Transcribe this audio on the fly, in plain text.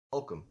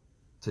Welcome.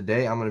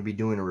 Today I'm going to be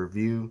doing a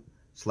review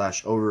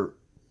slash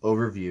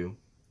overview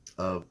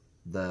of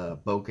the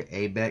Boca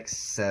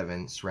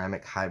ABEC7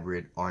 ceramic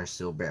hybrid orange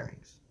seal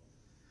bearings.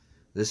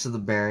 This is the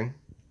bearing,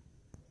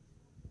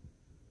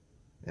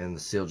 and the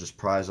seal just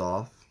pries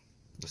off.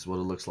 This is what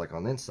it looks like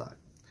on the inside.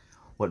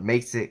 What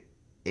makes it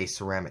a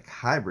ceramic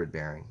hybrid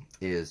bearing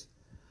is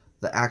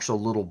the actual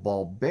little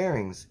ball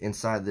bearings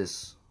inside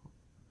this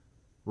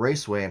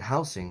raceway and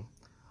housing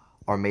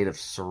are made of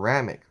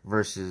ceramic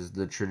versus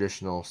the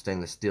traditional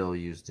stainless steel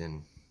used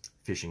in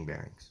fishing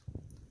bearings.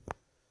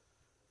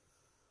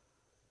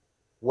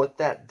 What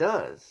that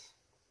does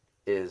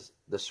is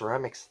the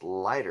ceramic's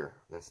lighter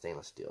than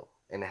stainless steel,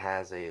 and it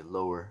has a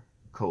lower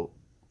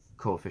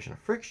coefficient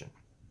of friction.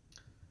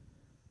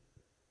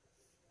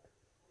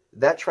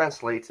 That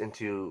translates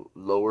into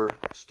lower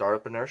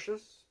startup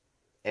inertias,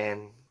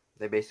 and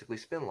they basically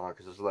spin longer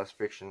because there's less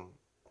friction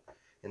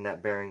in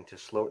that bearing to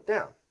slow it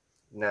down.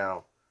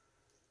 Now,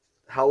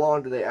 how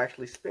long do they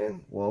actually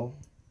spin? Well,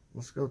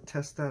 let's go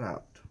test that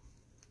out.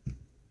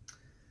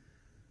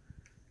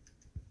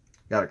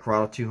 Got a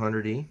corrode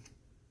 200E.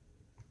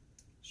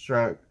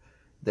 The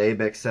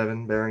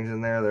ABEC7 bearings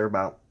in there, they're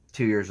about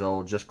 2 years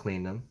old, just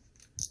cleaned them.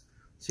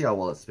 See how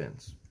well it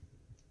spins.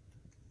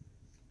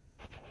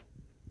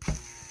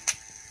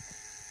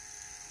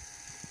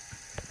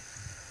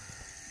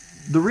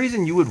 The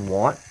reason you would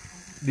want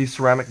these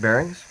ceramic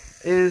bearings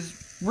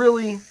is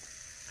really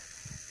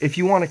if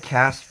you want to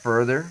cast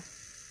further,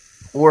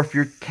 or if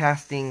you're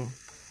casting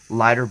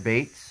lighter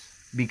baits,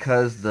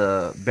 because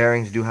the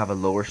bearings do have a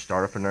lower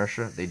startup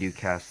inertia, they do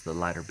cast the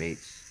lighter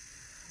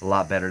baits a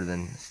lot better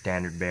than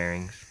standard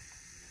bearings.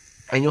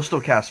 And you'll still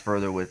cast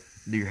further with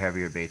your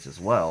heavier baits as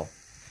well.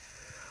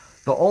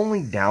 The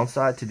only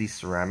downside to these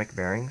ceramic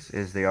bearings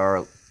is they are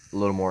a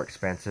little more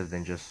expensive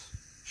than just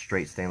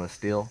straight stainless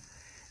steel.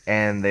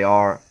 And they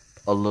are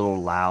a little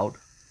loud,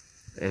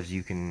 as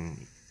you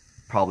can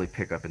probably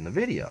pick up in the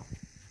video.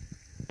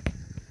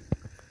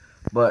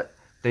 But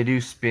they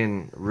do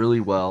spin really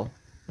well.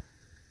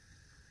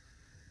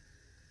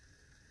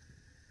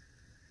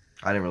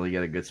 I didn't really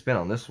get a good spin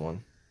on this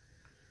one.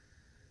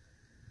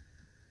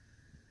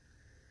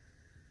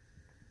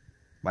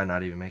 Might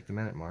not even make the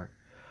minute mark.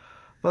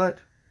 But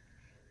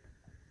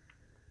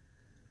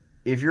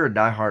if you're a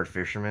die-hard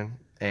fisherman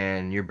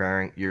and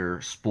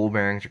your spool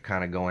bearings are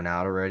kind of going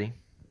out already.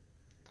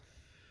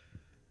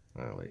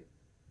 Oh wait.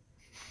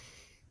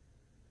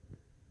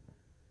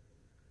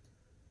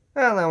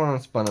 Well, that one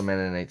spun a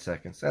minute and 8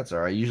 seconds. That's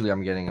alright. Usually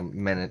I'm getting a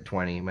minute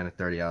 20, minute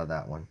 30 out of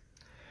that one.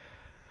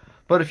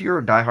 But if you're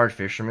a die-hard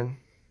fisherman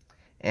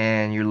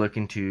and you're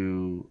looking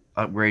to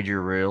upgrade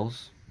your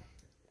reels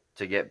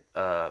to get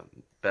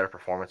better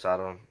performance out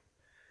of them,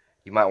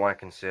 you might want to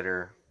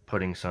consider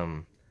putting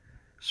some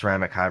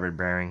ceramic hybrid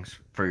bearings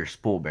for your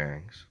spool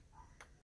bearings.